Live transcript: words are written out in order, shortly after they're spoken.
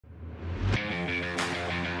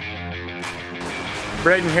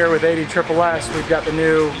Braden here with 80 SSS. We've got the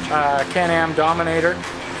new Can-Am Dominator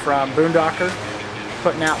from Boondocker,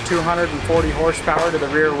 putting out 240 horsepower to the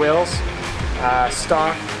rear wheels.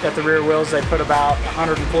 Stock at the rear wheels they put about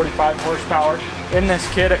 145 horsepower. In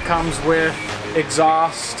this kit it comes with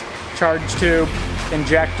exhaust, charge tube,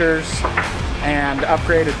 injectors, and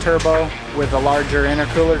upgraded turbo with a larger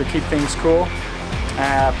intercooler to keep things cool.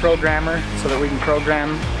 Programmer so that we can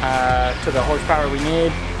program to the horsepower we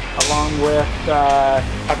need, along with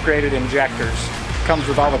upgraded injectors. Comes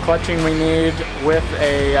with all the clutching we need with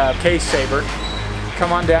a case saver.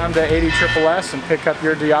 Come on down to 80 SSS and pick up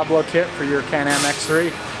your Diablo kit for your Can-Am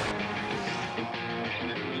X3.